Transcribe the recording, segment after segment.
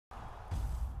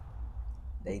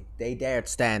They dared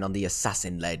stand on the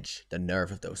assassin ledge. The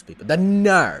nerve of those people. The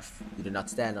nerve! You do not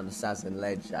stand on the assassin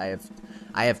ledge. I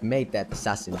have made that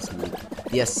assassin's move.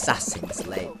 The assassin's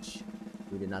ledge.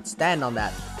 We did not stand on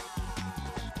that.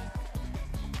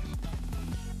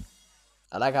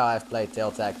 I like how I've played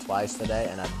Tail Tag twice today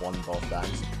and I've won both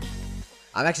times.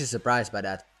 I'm actually surprised by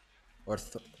that. Or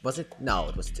was it? No,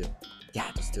 it was 2. Yeah,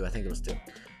 it was 2. I think it was 2.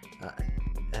 I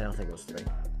don't think it was 3.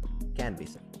 Can be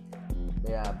 3.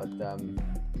 Yeah, but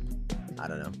I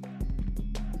don't know.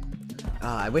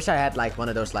 I wish I had like one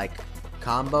of those like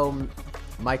combo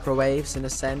microwaves in a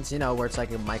sense, you know, where it's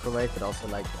like a microwave but also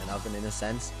like an oven in a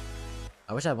sense.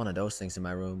 I wish I had one of those things in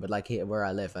my room, but like here where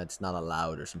I live, it's not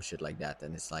allowed or some shit like that,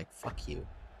 and it's like, fuck you.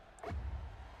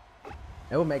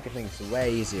 It would make things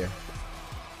way easier.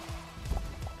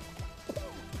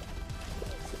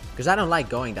 Because I don't like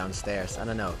going downstairs. I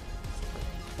don't know.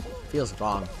 It feels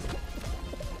wrong.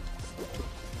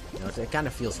 You know, it kind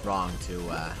of feels wrong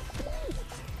to,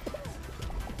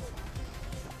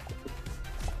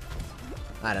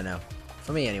 I don't know.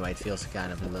 For me, anyway, it feels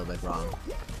kind of a little bit wrong.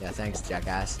 Yeah, thanks,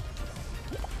 jackass.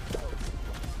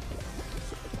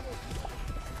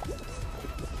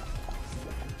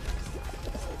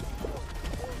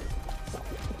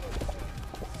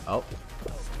 Oh.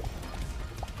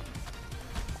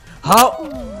 Oh!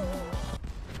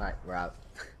 Alright, we're out.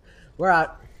 We're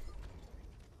out.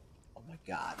 Oh my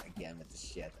god, again with this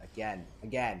shit.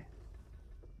 Again.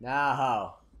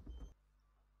 No.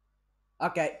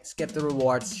 Okay, skip the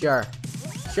rewards, sure.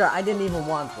 Sure, I didn't even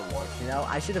want rewards, you know?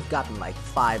 I should have gotten like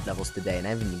 5 levels today and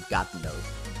I haven't even gotten those.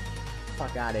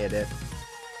 Fuck out of here, dude.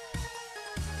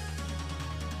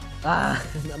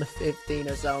 Another 15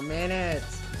 or so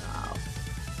minutes. No.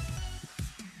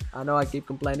 I know I keep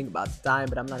complaining about time,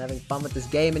 but I'm not having fun with this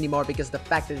game anymore because of the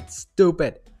fact that it's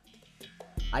stupid.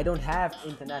 I don't have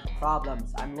internet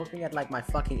problems. I'm looking at like my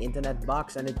fucking internet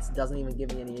box and it doesn't even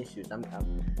give me any issues.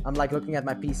 I'm like looking at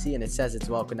my PC and it says it's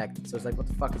well connected. So it's like, what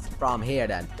the fuck is the problem here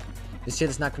then? This shit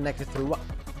is not connected through what?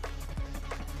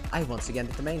 I once again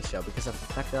did the main show because of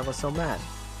the fact that I was so mad.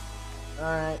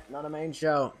 Alright, not a main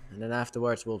show. And then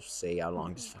afterwards we'll see how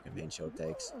long this fucking main show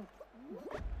takes.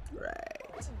 Right.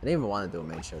 I didn't even want to do a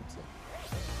main show too.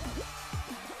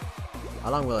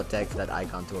 How long will it take for that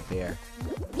icon to appear?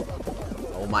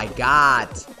 Oh my god!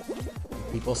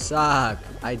 People suck!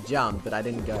 I jumped, but I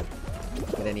didn't get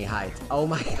any height. Oh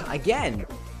my god, again!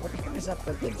 What the fuck is up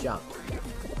with the jump?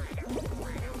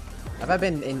 Have I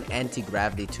been in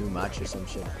anti-gravity too much or some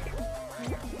shit?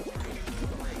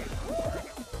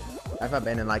 Have I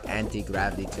been in like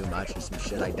anti-gravity too much or some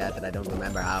shit like that that I don't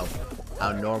remember how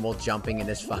normal jumping in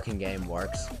this fucking game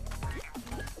works?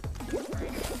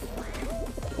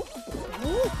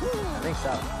 I think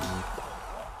so.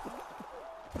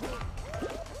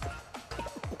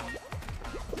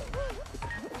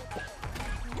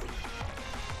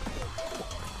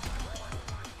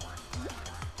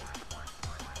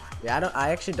 Yeah, I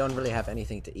actually don't really have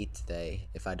anything to eat today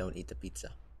if I don't eat the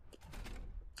pizza.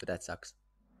 So that sucks.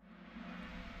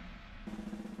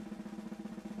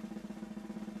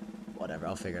 Whatever,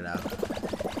 I'll figure it out.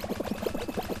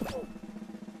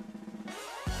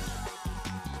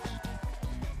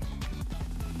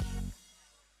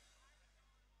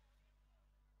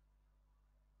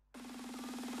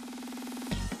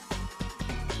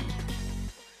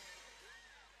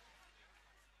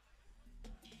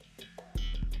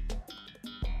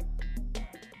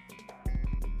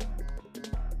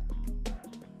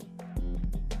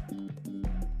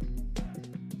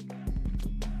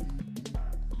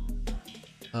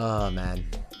 Oh man,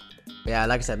 yeah,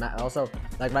 like I said, also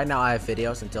like right now I have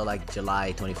videos until like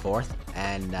July 24th,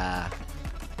 and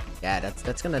yeah,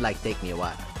 that's gonna like take me a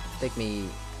while, take me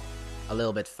a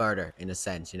little bit further in a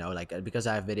sense, you know, like because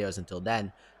I have videos until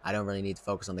then, I don't really need to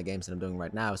focus on the games that I'm doing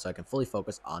right now, so I can fully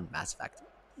focus on Mass Effect.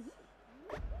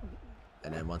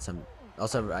 And then once I'm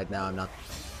also right now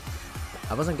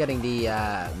I wasn't getting the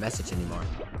message anymore.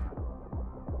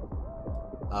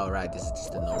 Oh right, this is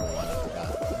just the normal one. I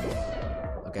forgot.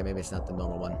 Okay, maybe it's not the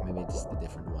normal one. Maybe it's the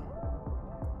different one.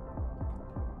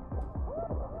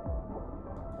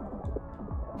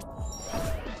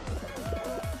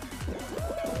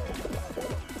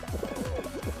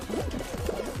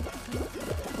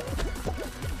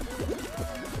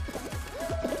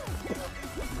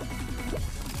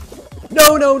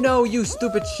 No, no, no, you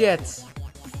stupid shits!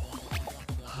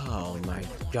 Oh my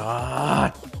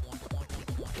god!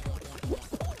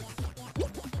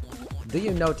 Do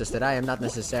you notice that I am not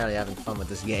necessarily having fun with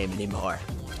this game anymore?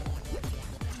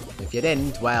 If you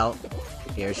didn't, well,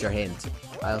 here's your hint.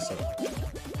 I also...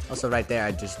 Also right there,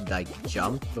 I just like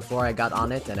jumped before I got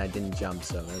on it and I didn't jump,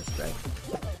 so that was great.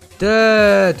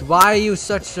 Dude, why are you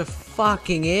such a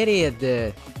fucking idiot,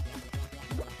 dude?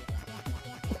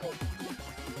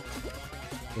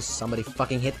 Just somebody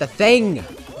fucking hit the thing!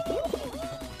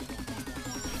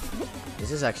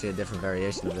 This is actually a different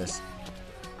variation of this.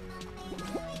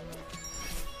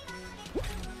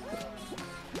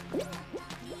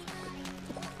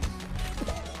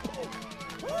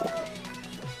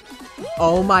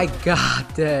 Oh my god,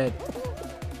 dude.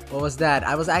 What was that?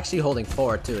 I was actually holding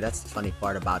forward too. That's the funny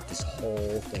part about this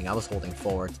whole thing. I was holding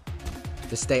forward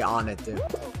to stay on it, dude.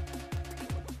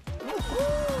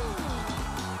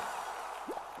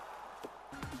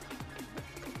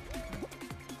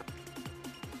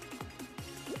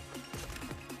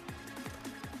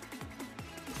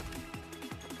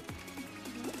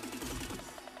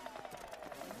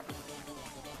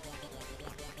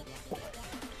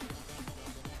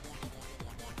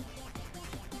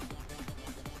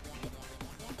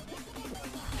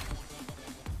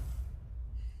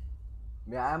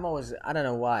 Yeah, I don't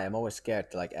know why, I'm always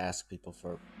scared to like ask people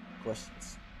for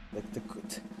questions. Like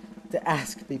to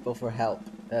ask people for help.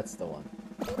 That's the one.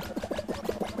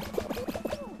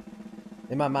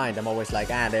 In my mind, I'm always like,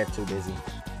 they're too busy.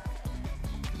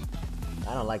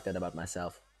 I don't like that about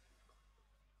myself.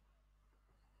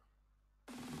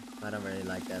 I don't really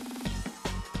like that.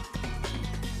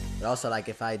 But also, like,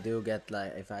 if I do get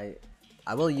like,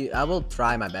 I will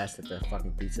try my best at the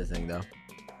fucking pizza thing though.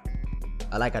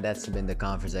 I like how that's been the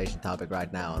conversation topic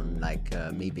right now, and like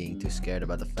me being too scared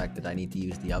about the fact that I need to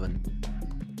use the oven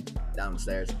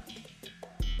downstairs.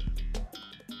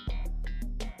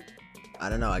 I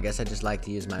don't know, I guess I just like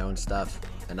to use my own stuff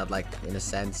and not like, in a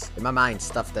sense, in my mind,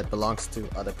 stuff that belongs to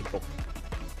other people.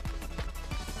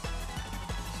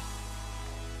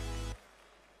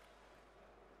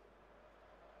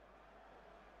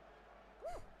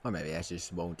 Or maybe I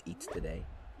just won't eat today.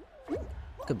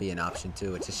 Could be an option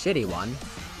too. It's a shitty one.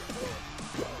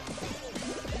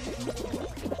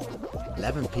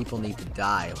 11 people need to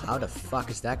die. How the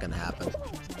fuck is that gonna happen?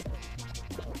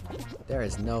 There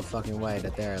is no fucking way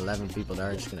that there are 11 people that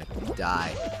are just gonna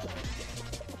die.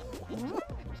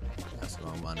 That's the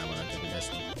wrong one. I wanted to do this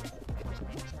one.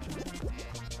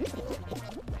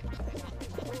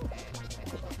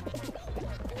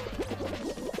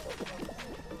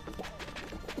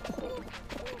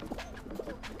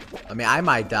 I mean, I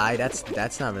might die.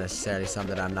 That's not necessarily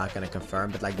something that I'm not gonna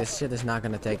confirm. But like, this shit is not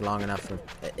gonna take long enough for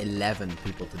 11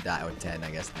 people to die, or 10, I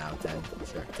guess now. 10,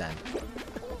 sure, 10.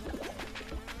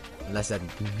 Unless that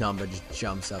number just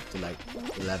jumps up to like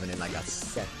 11 in like a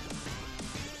second.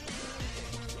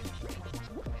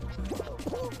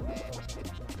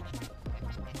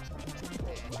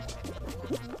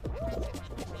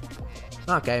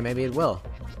 Okay, maybe it will.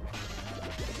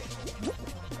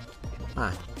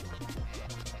 Huh.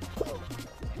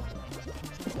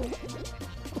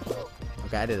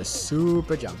 Okay, I did a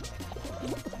super jump.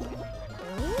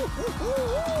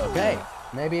 Okay,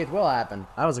 maybe it will happen.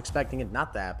 I was expecting it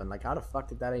not to happen. Like, how the fuck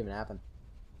did that even happen?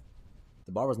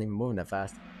 The bar wasn't even moving that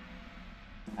fast.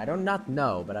 I do not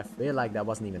know, but I feel like that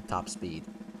wasn't even top speed.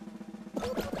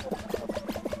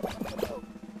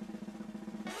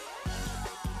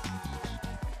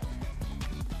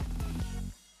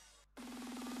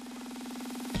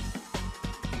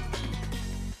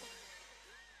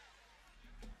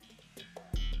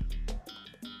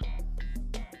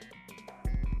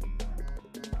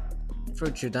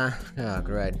 Fruit shoot, huh? Oh,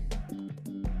 great.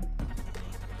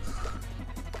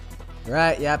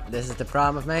 Right, yep, this is the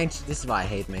problem with main this is why I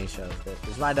hate main shows.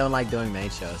 This is why I don't like doing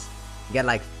main shows. You get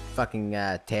like fucking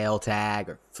tail tag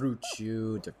or fruit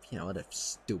shoot or, you know, other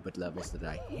stupid levels that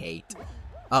I hate.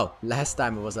 Oh, last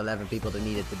time it was 11 people that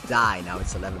needed to die. Now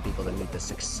it's 11 people that need to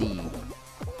succeed.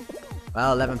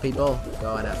 Well, 11 people,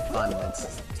 go and have fun and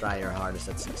try your hardest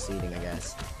at succeeding, I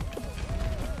guess.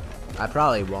 I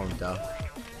probably won't though.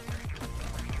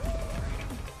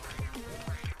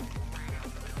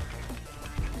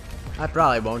 I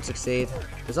probably won't succeed.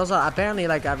 There's also, apparently,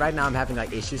 like, right now I'm having,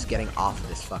 like, issues getting off of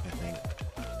this fucking thing.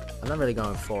 I'm not really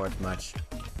going forward much.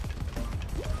 I'm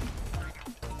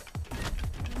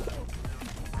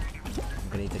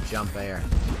gonna need to jump there.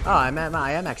 Oh, I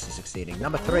am actually succeeding.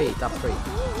 Number 3, top 3.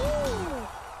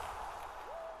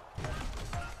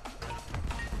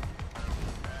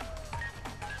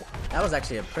 That was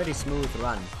actually a pretty smooth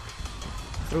run.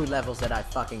 Through levels that I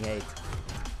fucking hate.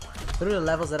 Through the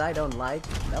levels that I don't like,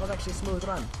 that was actually a smooth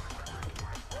run.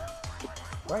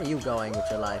 Where are you going with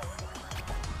your life?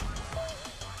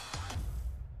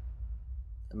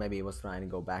 Maybe he was trying to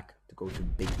go back to go to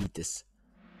Big Eatus.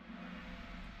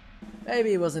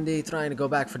 Maybe he was indeed trying to go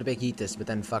back for the big Heatus, but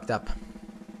then fucked up.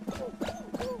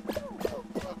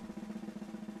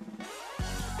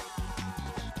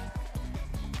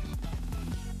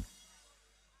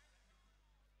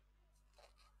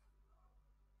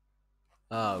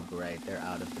 Oh great, they're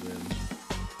out of the room.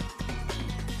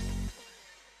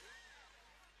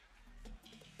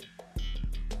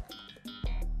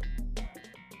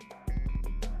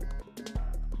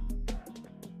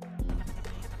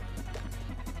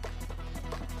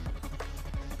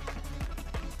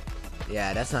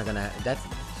 Yeah, that's not gonna, that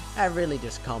really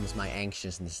just calms my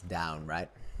anxiousness down, right?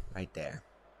 Right there.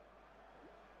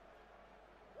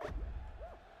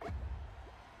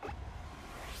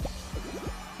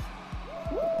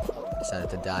 Decided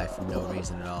to die for no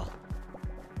reason at all.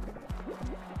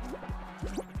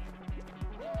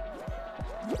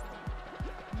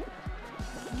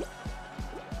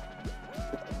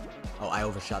 Oh, I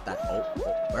overshot that. Oh,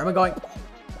 where am I going?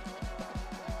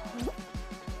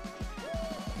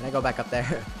 Can I go back up there?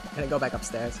 Can I go back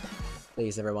upstairs?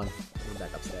 Please, everyone. Go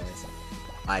back upstairs.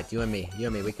 Alright, you and me.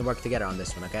 We can work together on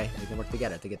this one, okay? We can work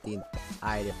together to get the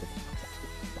entirety of the...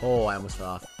 Oh, I almost fell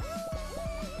off.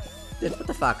 Dude, what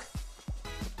the fuck?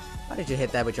 Why did you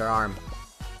hit that with your arm?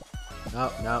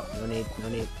 No, no need.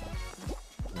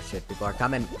 Oh shit, people are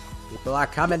coming. People are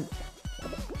coming.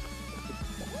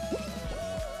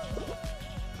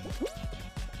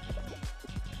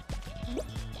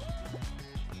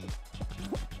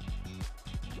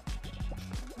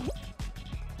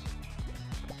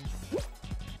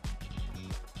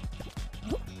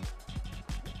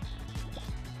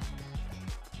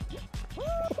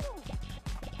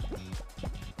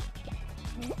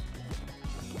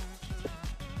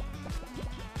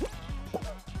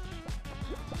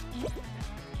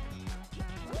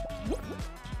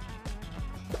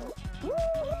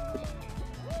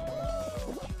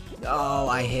 Oh,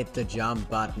 I hit the jump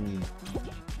button.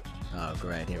 Oh,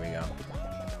 great. Here we go.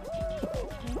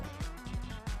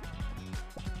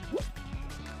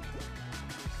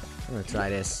 I'm gonna try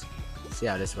this. See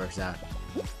how this works out.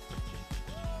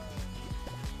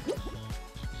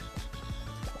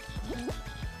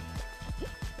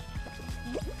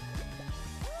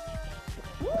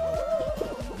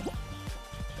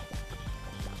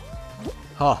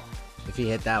 Oh, if he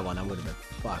hit that one, I would have been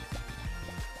fucked.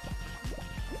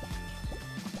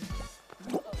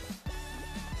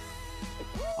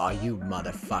 Oh, you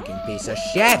motherfucking piece of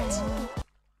shit!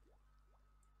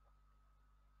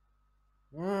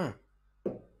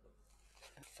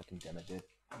 Fucking damn it, dude.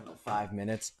 5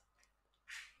 minutes.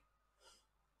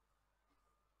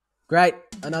 Great,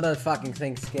 another fucking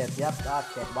thing skipped. Yep,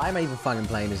 okay. Why am I even fucking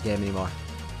playing this game anymore?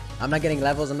 I'm not getting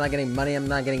levels, I'm not getting money, I'm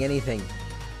not getting anything.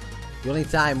 The only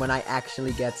time when I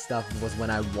actually get stuff was when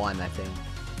I won, I think.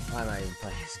 Why am I even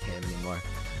playing this game anymore?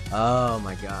 Oh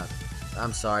my god.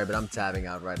 I'm sorry, but I'm tabbing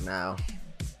out right now.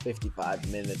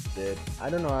 55 minutes, dude. I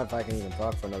don't know if I can even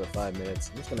talk for another 5 minutes.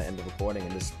 I'm just gonna end the recording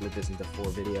and just split this into 4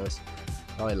 videos.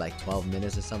 Probably like 12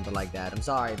 minutes or something like that. I'm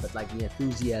sorry, but like the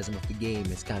enthusiasm of the game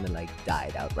is kind of like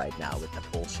died out right now with the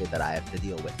bullshit that I have to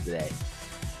deal with today.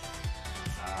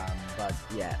 But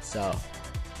yeah, so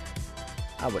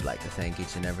I would like to thank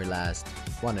each and every last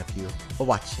one of you for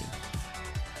watching.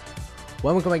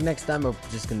 When we come back next time, we're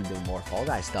just gonna do more Fall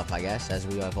Guys stuff, I guess, as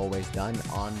we have always done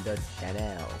on the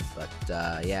channel. But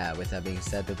yeah, with that being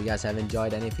said, if you guys have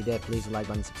enjoyed, and if you did, please like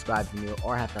button, subscribe if you're new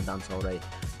or have not done so already.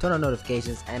 Turn on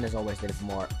notifications, and as always, wait for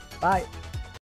more. Bye!